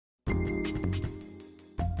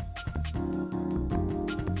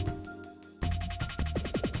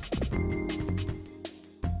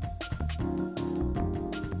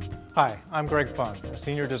Hi, I'm Greg Fung, a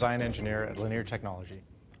Senior Design Engineer at Linear Technology.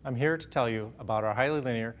 I'm here to tell you about our highly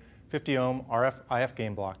linear 50-ohm RF-IF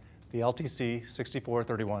gain block, the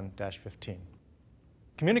LTC6431-15.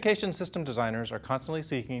 Communication system designers are constantly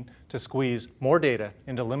seeking to squeeze more data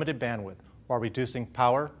into limited bandwidth while reducing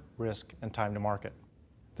power, risk, and time to market.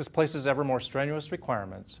 This places ever more strenuous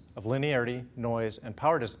requirements of linearity, noise, and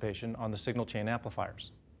power dissipation on the signal chain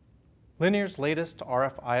amplifiers. Linear's latest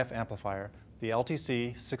RF-IF amplifier, the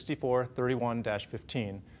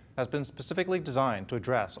LTC6431-15, has been specifically designed to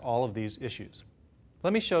address all of these issues.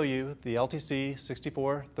 Let me show you the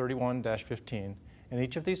LTC6431-15 and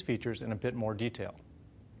each of these features in a bit more detail.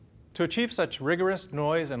 To achieve such rigorous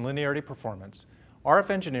noise and linearity performance,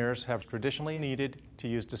 RF engineers have traditionally needed to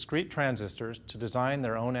use discrete transistors to design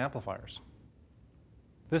their own amplifiers.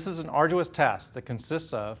 This is an arduous task that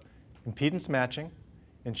consists of impedance matching,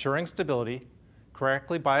 ensuring stability,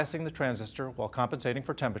 correctly biasing the transistor while compensating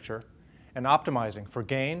for temperature, and optimizing for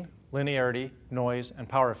gain, linearity, noise, and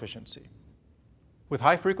power efficiency. With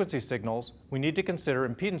high-frequency signals, we need to consider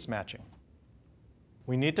impedance matching.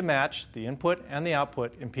 We need to match the input and the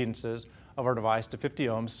output impedances of our device to 50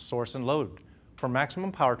 ohms source and load for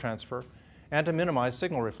maximum power transfer and to minimize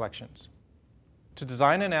signal reflections. To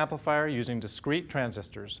design an amplifier using discrete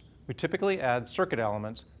transistors, we typically add circuit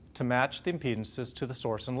elements to match the impedances to the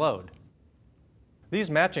source and load. These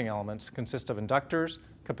matching elements consist of inductors,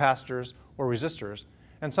 capacitors, or resistors,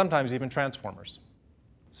 and sometimes even transformers.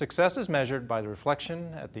 Success is measured by the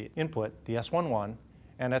reflection at the input, the S11,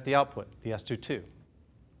 and at the output, the S22.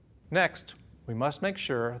 Next, we must make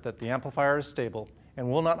sure that the amplifier is stable and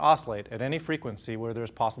will not oscillate at any frequency where there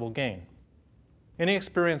is possible gain. Any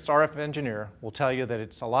experienced RF engineer will tell you that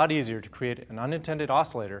it's a lot easier to create an unintended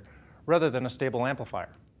oscillator rather than a stable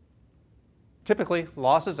amplifier. Typically,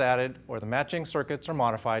 loss is added or the matching circuits are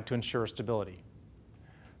modified to ensure stability.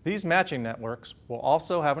 These matching networks will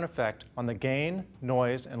also have an effect on the gain,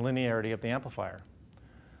 noise, and linearity of the amplifier.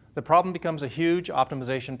 The problem becomes a huge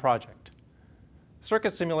optimization project.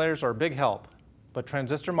 Circuit simulators are a big help, but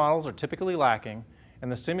transistor models are typically lacking,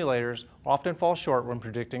 and the simulators often fall short when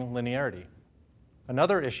predicting linearity.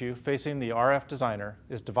 Another issue facing the RF designer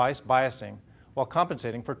is device biasing while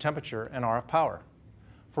compensating for temperature and RF power.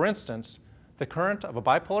 For instance, the current of a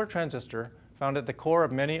bipolar transistor found at the core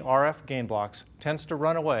of many RF gain blocks tends to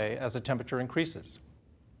run away as the temperature increases.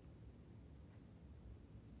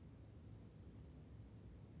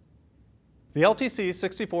 The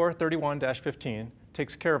LTC6431-15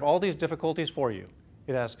 takes care of all these difficulties for you.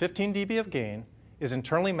 It has 15 dB of gain, is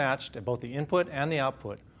internally matched at both the input and the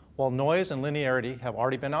output, while noise and linearity have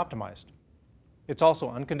already been optimized. It's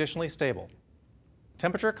also unconditionally stable.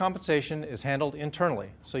 Temperature compensation is handled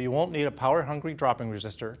internally, so you won't need a power-hungry dropping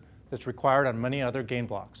resistor that's required on many other gain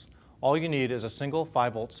blocks. All you need is a single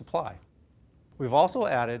 5-volt supply. We've also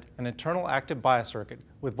added an internal active bias circuit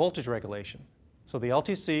with voltage regulation, so the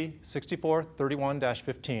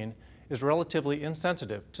LTC6431-15 is relatively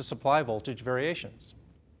insensitive to supply voltage variations.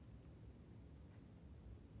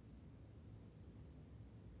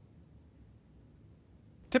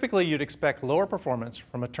 Typically, you'd expect lower performance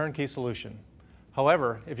from a turnkey solution.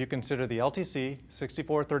 However, if you consider the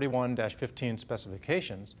LTC6431-15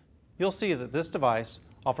 specifications, you'll see that this device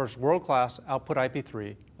offers world-class output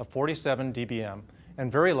IP3 of 47 dBm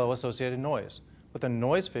and very low associated noise, with a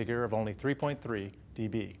noise figure of only 3.3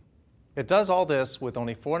 dB. It does all this with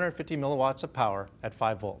only 450 milliwatts of power at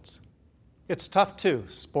 5 volts. It's tough too,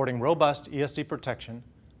 sporting robust ESD protection,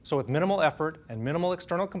 so with minimal effort and minimal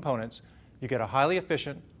external components, you get a highly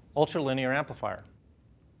efficient, ultralinear amplifier.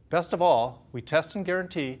 Best of all, we test and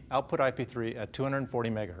guarantee output IP3 at 240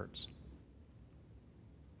 megahertz.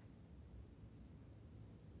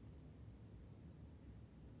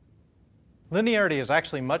 Linearity is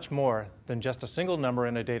actually much more than just a single number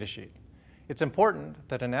in a datasheet. It's important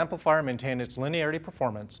that an amplifier maintain its linearity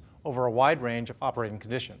performance over a wide range of operating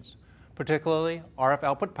conditions, particularly RF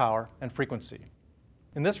output power and frequency.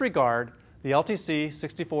 In this regard, the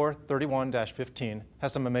LTC6431-15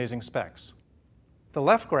 has some amazing specs. The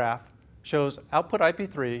left graph shows output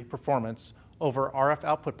IP3 performance over RF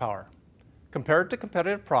output power. Compared to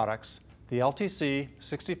competitive products, the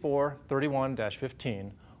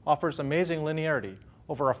LTC6431-15 offers amazing linearity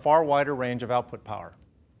over a far wider range of output power.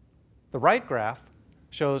 The right graph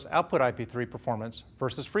shows output IP3 performance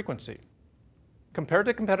versus frequency. Compared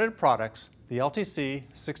to competitive products, the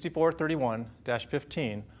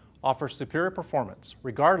LTC6431-15 offers superior performance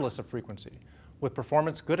regardless of frequency, with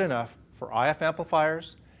performance good enough for IF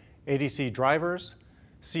amplifiers, ADC drivers,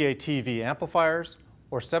 CATV amplifiers,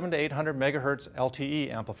 or 700 to 800 megahertz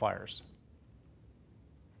LTE amplifiers.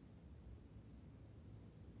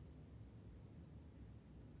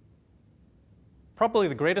 Probably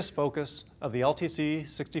the greatest focus of the LTC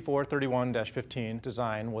 6431-15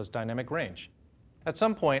 design was dynamic range. At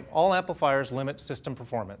some point, all amplifiers limit system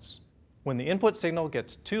performance. When the input signal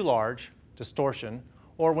gets too large, distortion,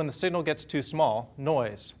 or when the signal gets too small,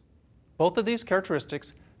 noise. Both of these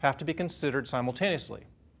characteristics have to be considered simultaneously.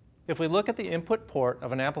 If we look at the input port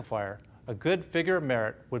of an amplifier, a good figure of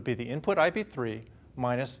merit would be the input IP3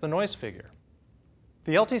 minus the noise figure.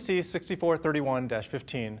 The LTC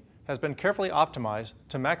 6431-15 has been carefully optimized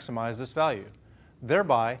to maximize this value,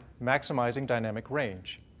 thereby maximizing dynamic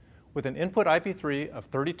range. With an input IP3 of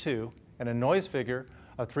 32 and a noise figure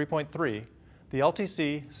of 3.3, the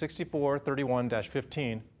LTC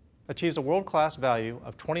 6431-15 achieves a world-class value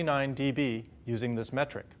of 29 dB using this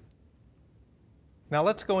metric. Now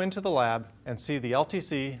let's go into the lab and see the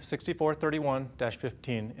LTC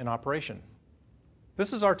 6431-15 in operation.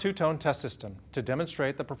 This is our two-tone test system to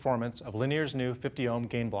demonstrate the performance of Linear's new 50-ohm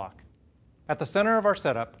gain block. At the center of our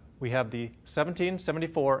setup, we have the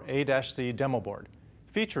 1774A-C demo board,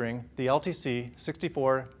 featuring the LTC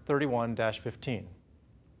 6431-15.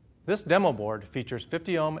 This demo board features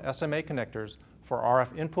 50-ohm SMA connectors for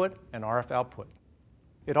RF input and RF output.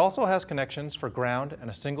 It also has connections for ground and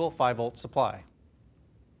a single 5-volt supply.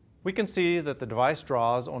 We can see that the device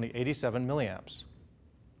draws only 87 milliamps.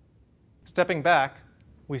 Stepping back,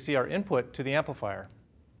 we see our input to the amplifier.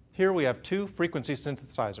 Here we have two frequency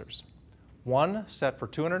synthesizers, one set for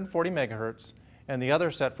 240 megahertz and the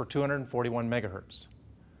other set for 241 megahertz.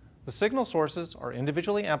 The signal sources are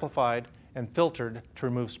individually amplified and filtered to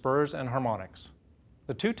remove spurs and harmonics.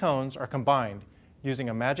 The two tones are combined using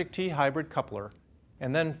a Magic T hybrid coupler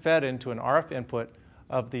and then fed into an RF input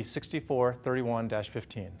of the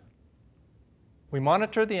 6431-15. We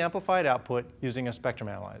monitor the amplified output using a spectrum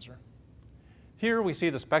analyzer. Here we see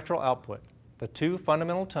the spectral output, the two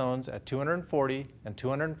fundamental tones at 240 and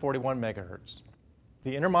 241 megahertz.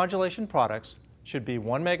 The intermodulation products should be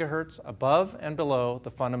 1 megahertz above and below the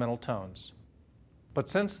fundamental tones. But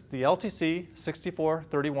since the LTC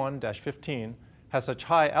 6431-15 has such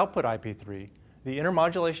high output IP3, the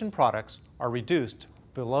intermodulation products are reduced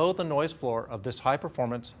below the noise floor of this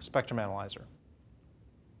high-performance spectrum analyzer.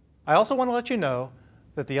 I also want to let you know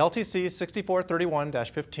that the LTC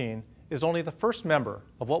 6431-15 is only the first member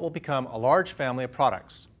of what will become a large family of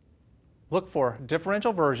products. Look for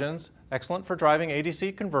differential versions, excellent for driving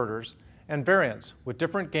ADC converters, and variants with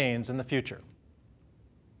different gains in the future.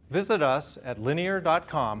 Visit us at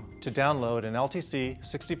linear.com to download an LTC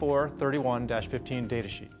 6431-15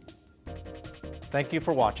 datasheet. Thank you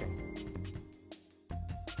for watching.